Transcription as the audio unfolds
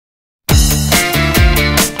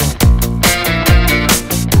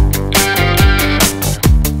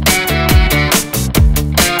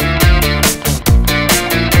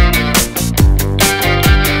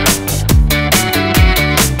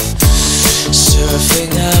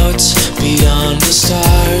Surfing out beyond the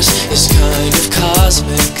stars is kind of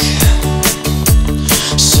cosmic.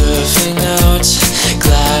 Surfing out,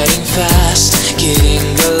 gliding fast, getting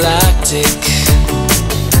galactic.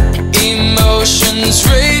 Emotions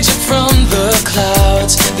raging from the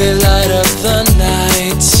clouds, they light up the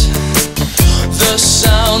night. The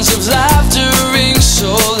sounds of laughter ring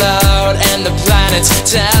so loud, and the planets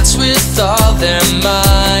dance with all their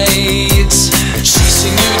might.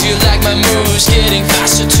 Chasing you, do you like my moves? Getting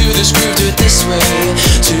faster to this groove, do it this way,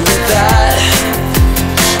 do it that.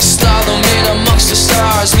 Slalom in amongst the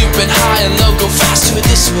stars, looping high and low, go fast, do it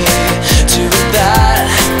this way, do it that.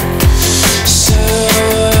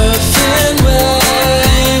 Surfing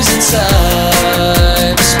waves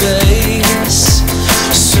inside space.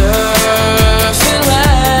 Surfing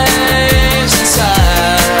waves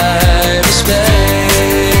inside space.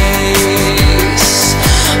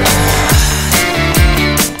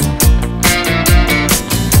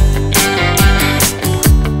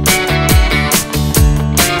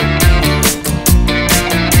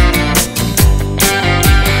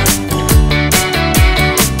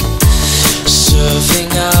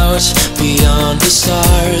 Surfing out beyond the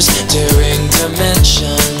stars, daring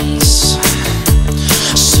dimensions.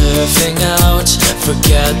 Surfing out,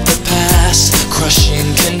 forget the past,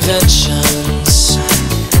 crushing conventions.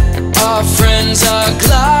 Our friends are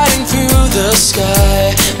gliding through the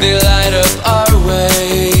sky, they light up our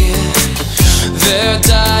way. They're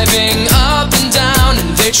diving up and down,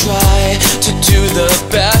 and they try to do the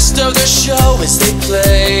best of their show as they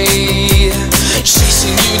play.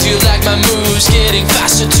 Chasing you, do you like my moves? Getting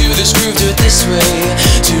faster to this groove, do it this way,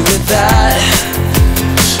 do it that.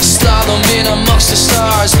 Slalom in amongst the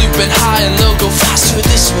stars, looping high and low, go fast, do it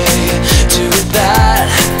this way, do it that.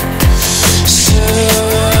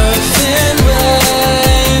 Surfing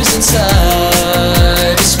waves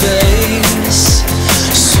inside space.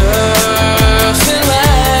 Surfing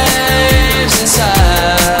waves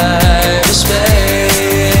inside space.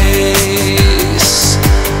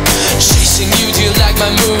 Chasing you, do you like my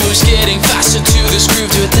moves? Getting faster to this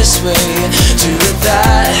groove, do it this way, do it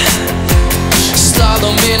that.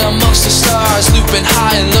 Slalom in amongst the stars, looping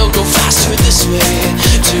high and low, go fast, do it this way,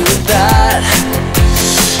 do it that.